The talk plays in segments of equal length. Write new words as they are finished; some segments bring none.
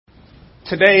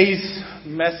Today's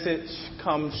message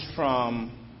comes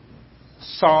from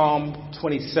Psalm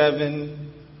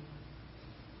 27,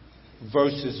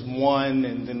 verses 1,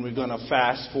 and then we're going to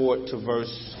fast forward to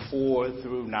verse 4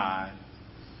 through 9.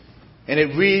 And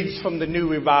it reads from the New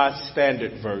Revised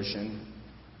Standard Version.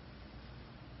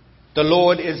 The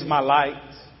Lord is my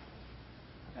light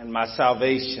and my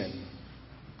salvation.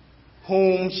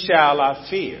 Whom shall I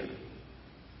fear?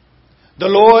 The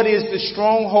Lord is the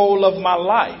stronghold of my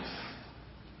life.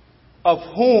 Of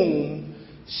whom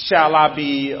shall I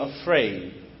be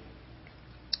afraid?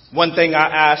 One thing I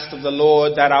asked of the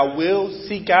Lord that I will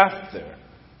seek after,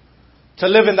 to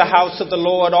live in the house of the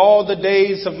Lord all the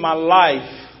days of my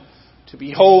life, to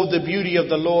behold the beauty of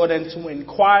the Lord and to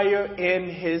inquire in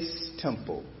his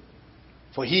temple.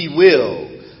 For he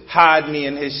will hide me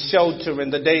in his shelter in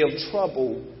the day of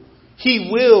trouble. He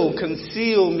will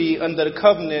conceal me under the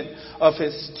covenant of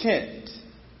his tent.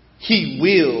 He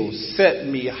will set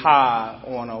me high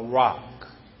on a rock.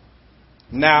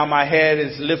 Now my head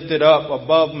is lifted up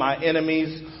above my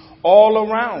enemies all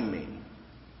around me.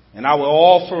 And I will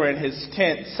offer in his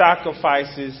tent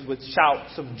sacrifices with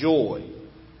shouts of joy.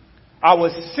 I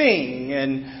will sing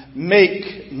and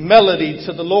make melody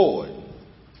to the Lord.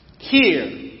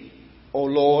 Hear, O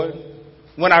Lord,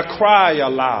 when I cry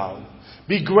aloud.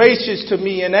 Be gracious to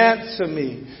me and answer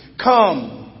me.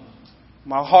 Come.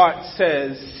 My heart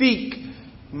says, seek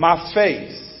my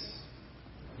face.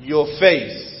 Your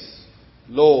face,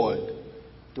 Lord,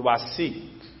 do I seek.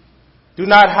 Do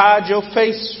not hide your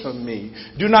face from me.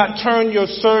 Do not turn your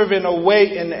servant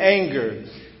away in anger.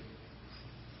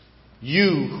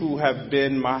 You who have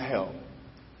been my help.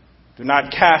 Do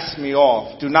not cast me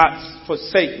off. Do not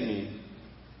forsake me,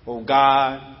 O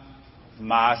God of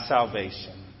my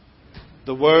salvation.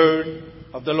 The word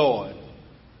of the Lord.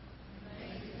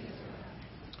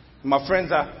 My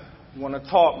friends, I want to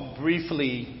talk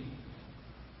briefly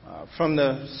from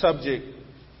the subject,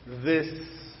 this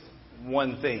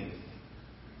one thing.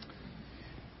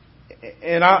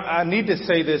 And I need to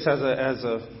say this as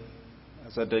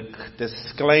a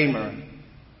disclaimer.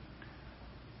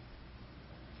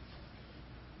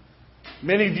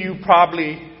 Many of you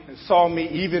probably saw me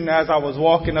even as I was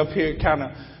walking up here kind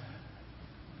of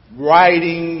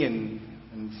writing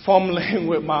and fumbling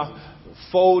with my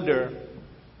folder.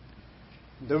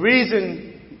 The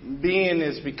reason being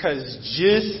is because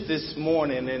just this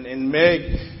morning, and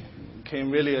Meg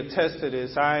can really attest to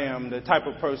this, I am the type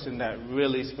of person that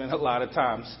really spend a lot of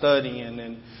time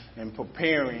studying and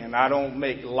preparing. And I don't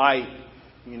make light,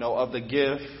 of the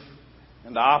gift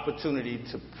and the opportunity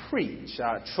to preach.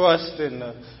 I trust in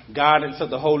the guidance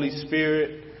of the Holy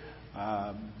Spirit,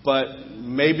 but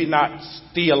maybe not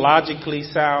theologically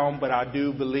sound, but I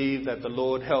do believe that the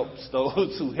Lord helps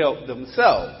those who help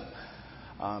themselves.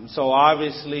 So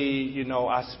obviously,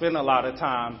 I spend a lot of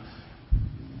time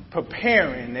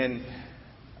preparing, and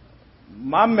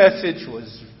my message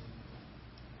was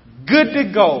good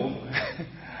to go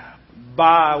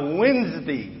by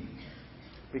Wednesday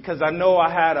because I know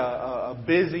I had a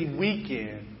busy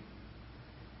weekend.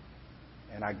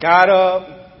 And I got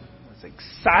up, was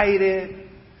excited,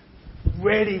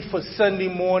 ready for Sunday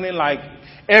morning like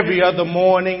every other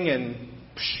morning, and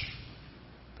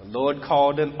the Lord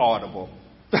called an audible.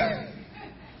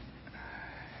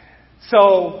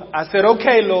 So I said,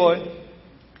 okay, Lord,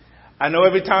 I know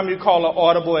every time you call an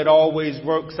audible, it always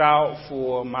works out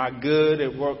for my good.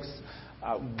 It works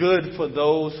out good for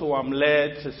those who I'm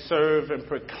led to serve and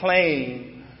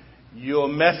proclaim your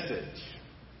message.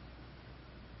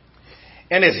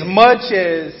 And as much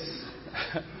as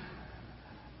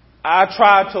I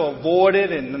try to avoid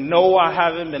it and know I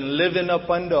haven't been living up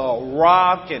under a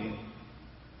rock, and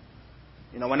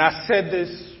when I said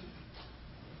this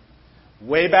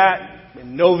way back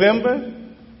in November,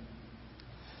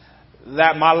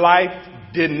 that my life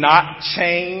did not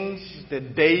change the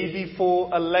day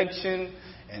before election,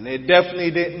 and it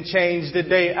definitely didn't change the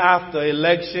day after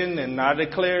election, and I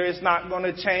declare it's not going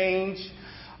to change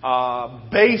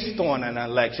based on an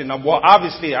election. Well,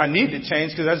 obviously I need to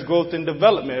change because that's growth and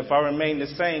development. If I remain the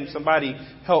same, somebody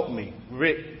help me.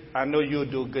 Rick, I know you'll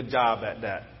do a good job at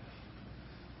that.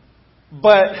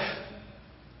 But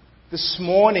this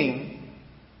morning,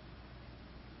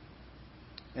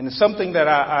 and it's something that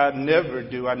I never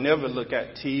do. I never look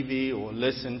at TV or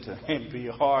listen to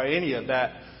NPR, any of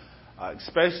that,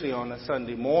 especially on a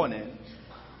Sunday morning.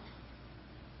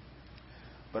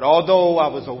 But although I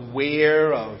was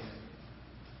aware of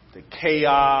the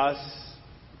chaos,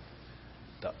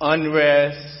 the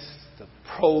unrest, the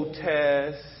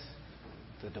protest,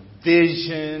 the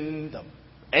division, the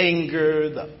anger,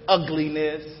 the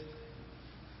ugliness,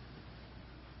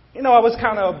 I was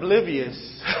kind of oblivious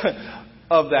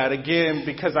of that, again,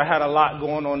 because I had a lot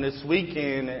going on this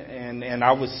weekend, and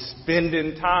I was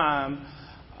spending time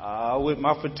with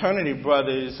my fraternity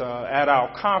brothers at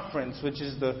our conference, which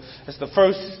is it's the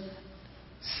first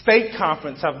state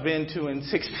conference I've been to in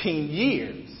 16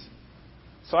 years.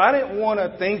 So I didn't want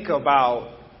to think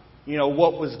about,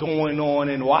 what was going on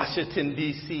in Washington,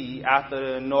 D.C. after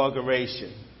the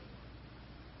inauguration.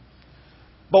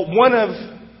 But one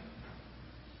of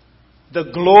the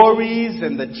glories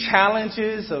and the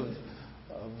challenges of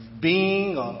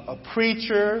being a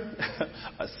preacher,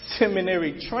 a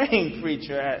seminary-trained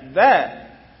preacher at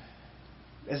that,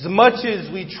 as much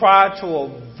as we try to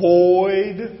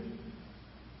avoid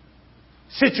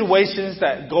situations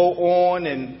that go on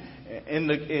in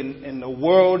the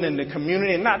world, in the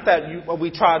community, and not that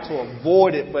we try to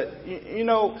avoid it, but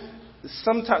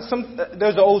sometimes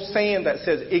there's an old saying that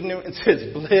says ignorance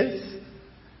is bliss.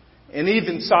 And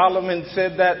even Solomon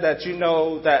said that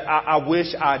I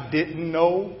wish I didn't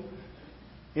know.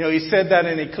 He said that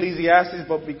in Ecclesiastes,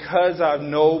 but because I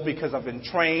know, because I've been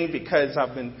trained, because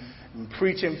I've been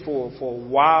preaching for a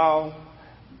while,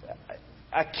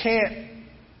 I can't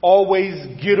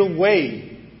always get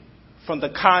away from the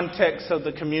context of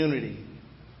the community,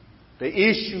 the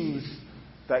issues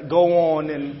that go on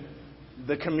in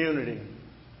the community.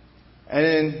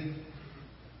 And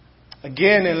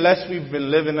again, unless we've been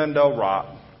living under a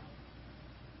rock,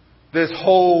 this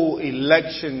whole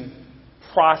election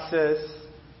process,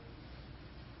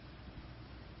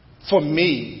 for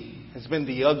me, has been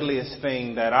the ugliest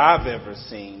thing that I've ever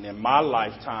seen in my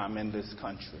lifetime in this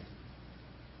country.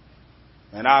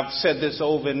 And I've said this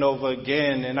over and over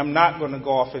again, and I'm not going to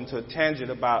go off into a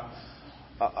tangent about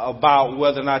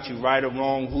whether or not you're right or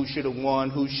wrong, who should have won,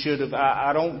 who should have.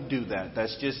 I don't do that.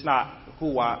 That's just not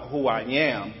who I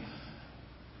am.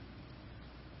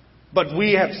 But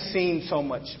we have seen so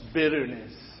much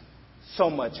bitterness, so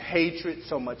much hatred,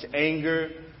 so much anger,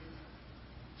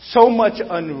 so much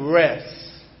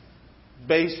unrest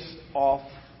based off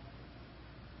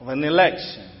of an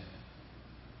election.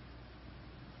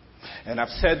 And I've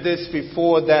said this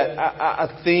before, that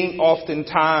I think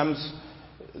oftentimes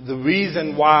the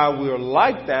reason why we're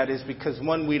like that is because,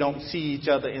 one, we don't see each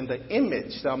other in the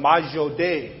image, the imago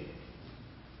Dei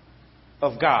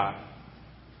of God.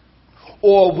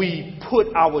 Or we put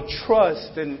our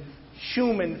trust in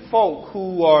human folk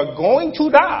who are going to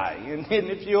die. And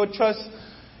if your trust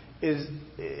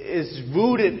is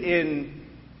rooted in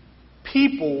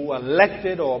people,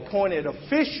 elected or appointed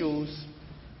officials,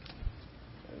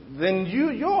 then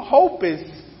your hope is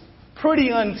pretty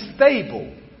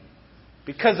unstable.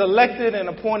 Because elected and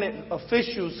appointed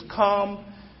officials come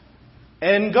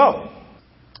and go.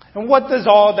 And what does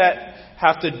all that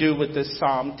have to do with this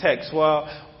Psalm text? Well,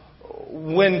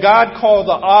 when God called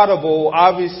the audible,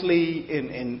 obviously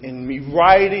in me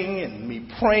writing and me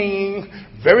praying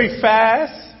very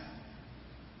fast,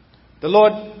 the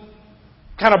Lord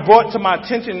kind of brought to my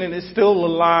attention, and it still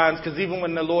aligns, because even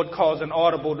when the Lord calls an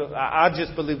audible, I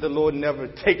just believe the Lord never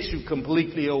takes you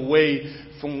completely away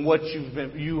from what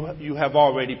you have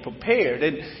already prepared.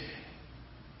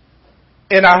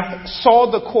 And I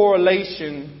saw the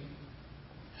correlation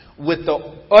with the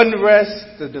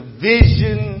unrest, the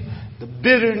division, the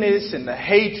bitterness and the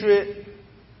hatred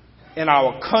in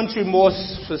our country, more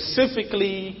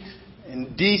specifically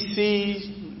in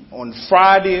D.C. on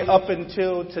Friday up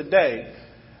until today.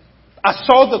 I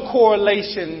saw the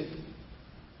correlation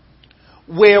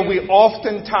where we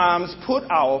oftentimes put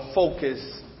our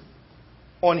focus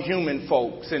on human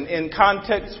folks. And in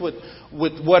context with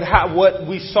what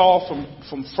we saw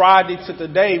from Friday to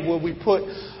today, where we put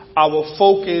our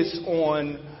focus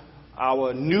on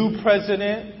our new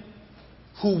president,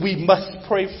 who we must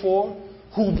pray for,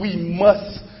 who we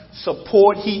must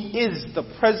support. He is the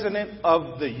president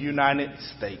of the United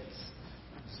States.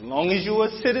 As long as you're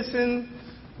a citizen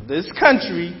of this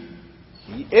country,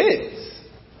 he is.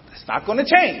 That's not going to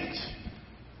change.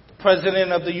 The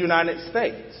president of the United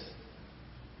States.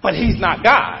 But he's not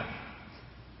God.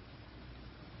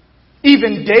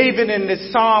 Even David in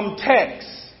this Psalm text,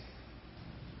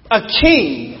 a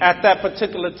king at that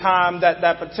particular time,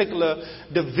 that particular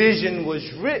division was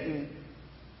written,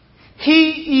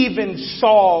 he even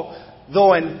saw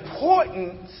the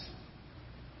importance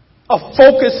of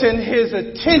focusing his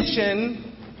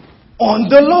attention on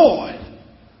the Lord.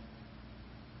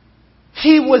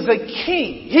 He was a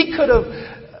king. He could have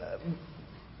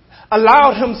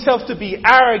allowed himself to be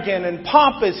arrogant and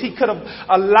pompous. He could have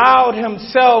allowed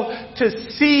himself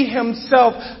to see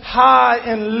himself high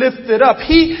and lifted up.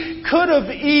 He could have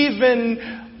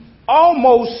even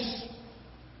almost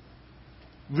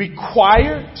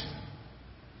required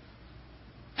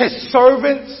his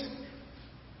servants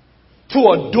to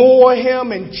adore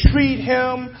him and treat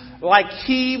him like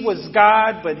he was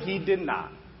God, but he did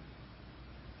not.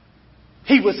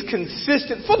 He was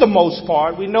consistent for the most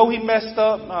part. We know he messed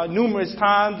up numerous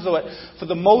times, but for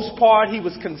the most part, he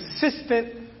was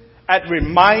consistent at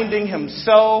reminding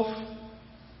himself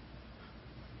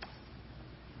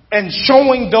and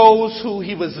showing those who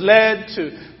he was led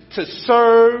to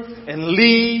serve and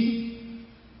lead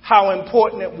how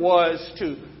important it was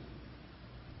to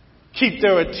keep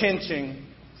their attention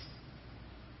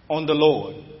on the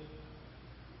Lord.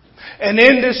 And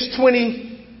in this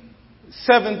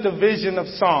 27th division of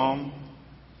Psalm,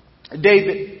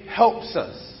 David helps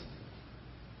us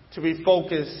to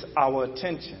refocus our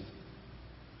attention.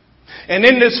 And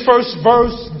in this first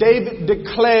verse, David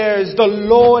declares, "The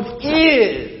Lord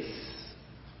is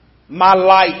my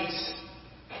light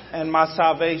and my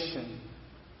salvation."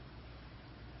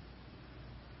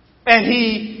 And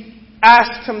he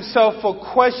asked himself a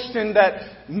question that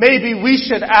maybe we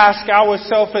should ask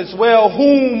ourselves as well.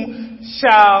 Whom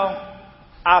shall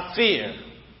I fear?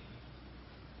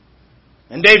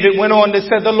 And David went on to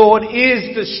say, "The Lord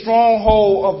is the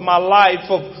stronghold of my life.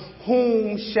 Of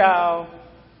whom shall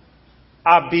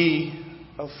I be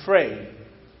afraid?"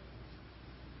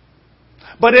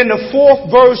 But in the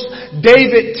fourth verse,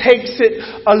 David takes it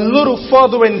a little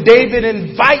further, and David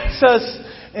invites us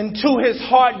into his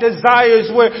heart desires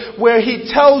where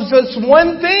he tells us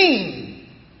one thing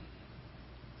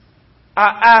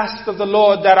I asked of the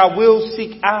Lord that I will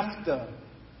seek after,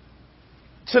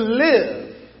 to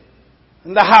live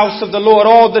in the house of the Lord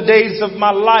all the days of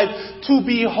my life, to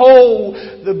behold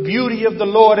the beauty of the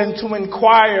Lord and to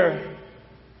inquire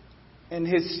in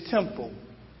his temple.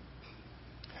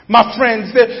 My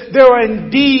friends, there are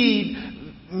indeed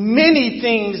many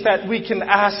things that we can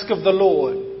ask of the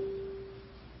Lord.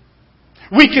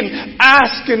 We can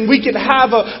ask and we can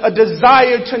have a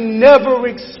desire to never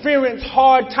experience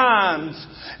hard times,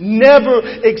 never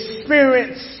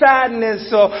experience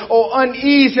sadness or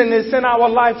uneasiness in our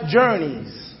life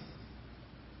journeys.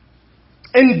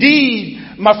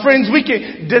 Indeed, my friends, we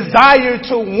can desire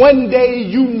to one day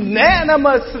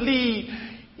unanimously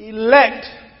elect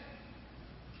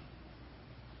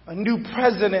a new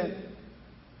president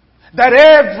that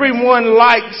everyone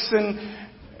likes and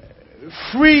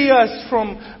free us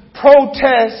from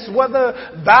protests, whether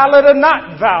valid or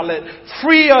not valid.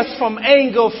 Free us from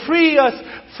anger. Free us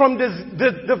from this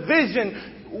division.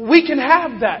 We can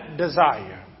have that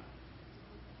desire.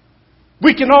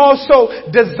 We can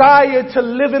also desire to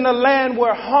live in a land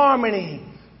where harmony,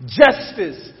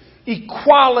 justice,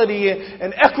 equality,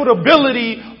 and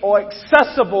equitability are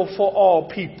accessible for all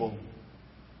people.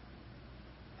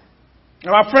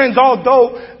 And my friends,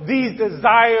 although these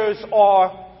desires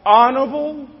are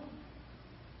honorable,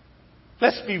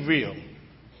 let's be real.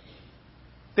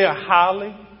 They're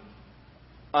highly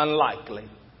unlikely.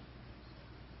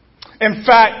 In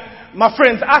fact, my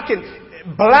friends, I can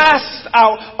blast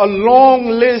out a long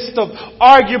list of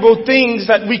arguable things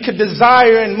that we could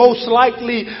desire and most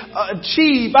likely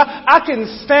achieve. I can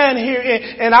stand here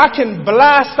and I can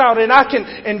blast out and I can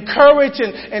encourage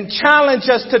and challenge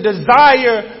us to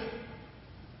desire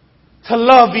to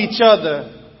love each other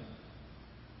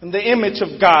in the image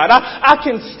of God. I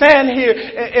can stand here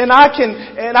and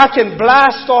I can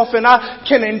blast off and I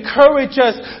can encourage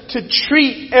us to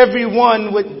treat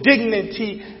everyone with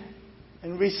dignity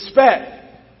and respect.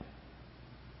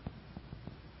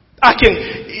 I can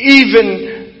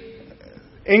even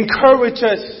encourage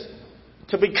us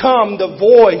to become the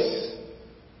voice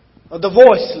of the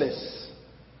voiceless.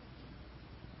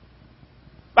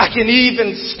 I can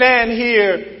even stand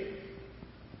here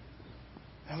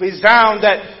and resound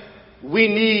that we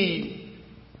need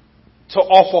to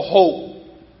offer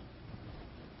hope,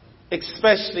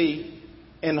 especially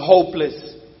in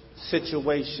hopeless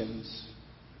situations.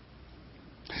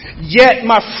 Yet,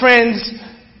 my friends,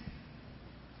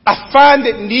 I find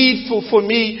it needful for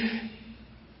me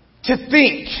to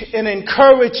think and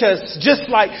encourage us, just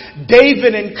like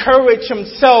David encouraged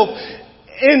himself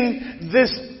in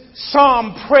this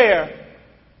psalm prayer.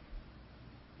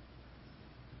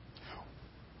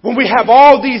 When we have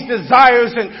all these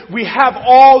desires and we have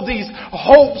all these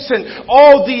hopes and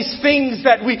all these things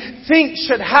that we think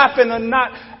should happen or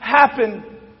not happen,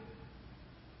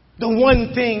 the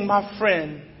one thing, my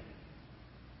friend,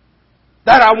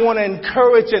 that I want to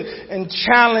encourage and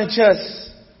challenge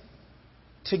us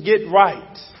to get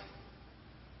right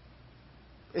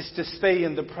is to stay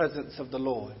in the presence of the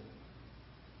Lord.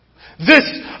 This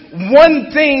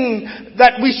one thing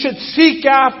that we should seek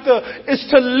after is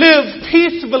to live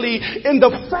peacefully in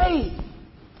the faith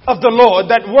of the Lord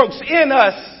that works in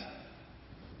us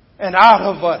and out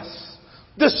of us.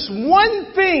 This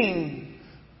one thing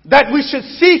that we should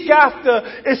seek after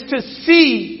is to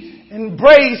see,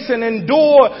 embrace, and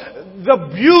endure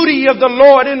the beauty of the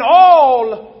Lord in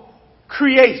all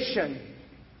creation.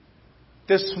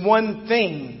 This one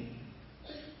thing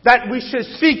that we should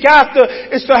seek after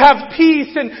is to have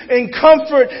peace and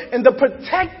comfort in the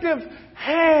protective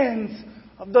hands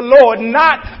of the Lord,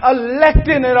 not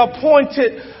elected and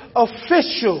appointed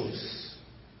officials.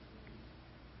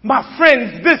 My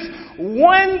friends, this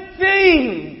one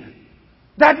thing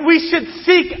that we should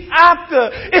seek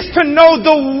after is to know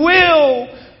the will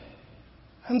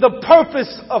and the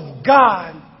purpose of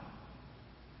God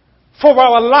for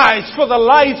our lives, for the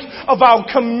life of our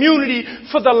community,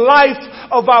 for the life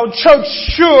of our church.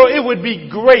 Sure, it would be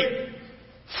great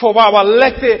for our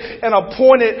elected and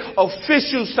appointed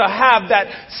officials to have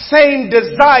that same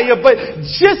desire, but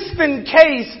just in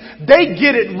case they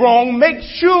get it wrong, make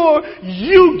sure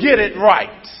you get it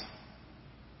right.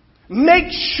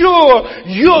 Make sure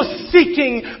you're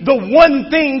seeking the one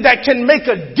thing that can make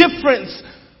a difference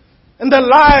in the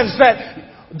lives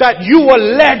that you are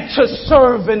led to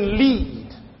serve and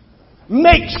lead.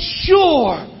 Make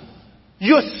sure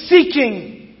you're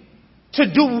seeking to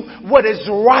do what is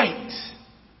right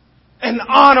and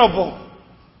honorable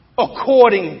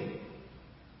according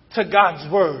to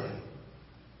God's word.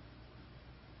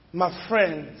 My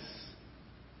friends,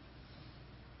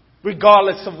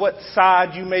 regardless of what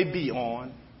side you may be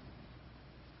on,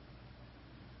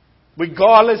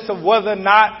 regardless of whether or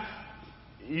not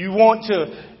you want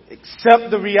to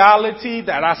accept the reality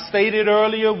that I stated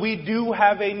earlier, we do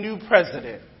have a new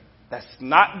president. That's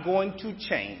not going to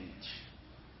change.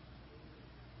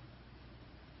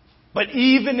 But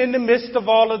even in the midst of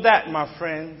all of that, my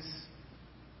friends,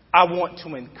 I want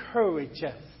to encourage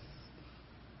us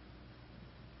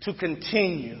to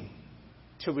continue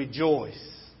to rejoice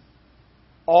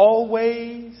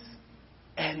always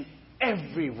and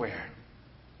everywhere.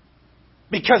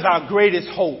 Because our greatest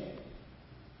hope,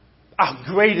 our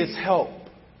greatest help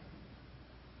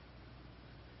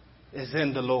is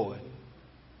in the Lord.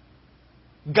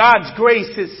 God's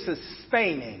grace is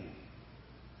sustaining.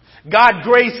 God's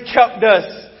grace kept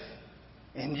us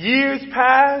in years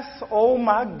past. Oh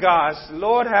my gosh,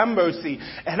 Lord have mercy.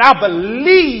 And I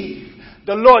believe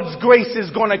the Lord's grace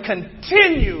is going to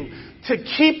continue to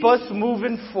keep us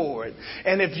moving forward.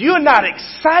 And if you're not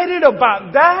excited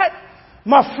about that,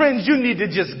 my friends, you need to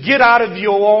just get out of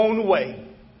your own way.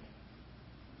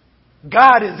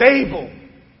 God is able.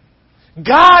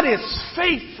 God is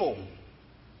faithful.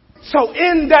 So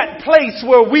in that place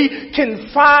where we can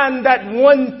find that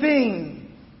one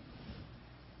thing,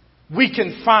 we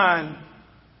can find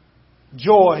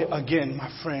joy again,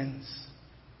 my friends.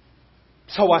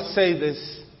 So I say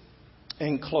this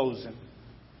in closing.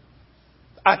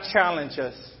 I challenge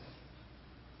us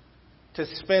to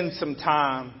spend some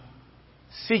time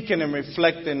seeking and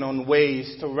reflecting on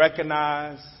ways to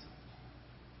recognize,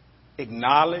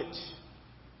 acknowledge,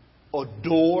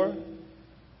 adore,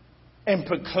 and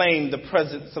proclaim the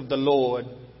presence of the Lord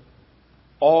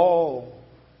all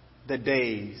the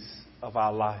days of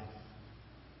our life.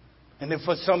 And if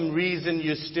for some reason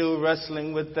you're still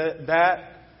wrestling with that,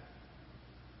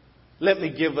 let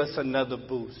me give us another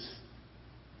boost.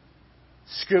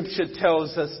 Scripture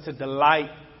tells us to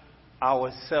delight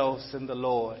ourselves in the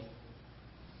Lord,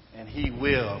 and He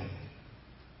will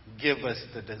give us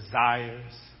the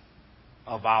desires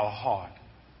of our heart.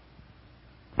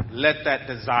 Let that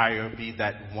desire be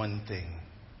that one thing,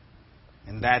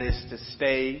 and that is to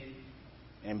stay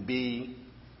and be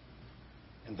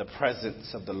in the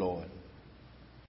presence of the Lord.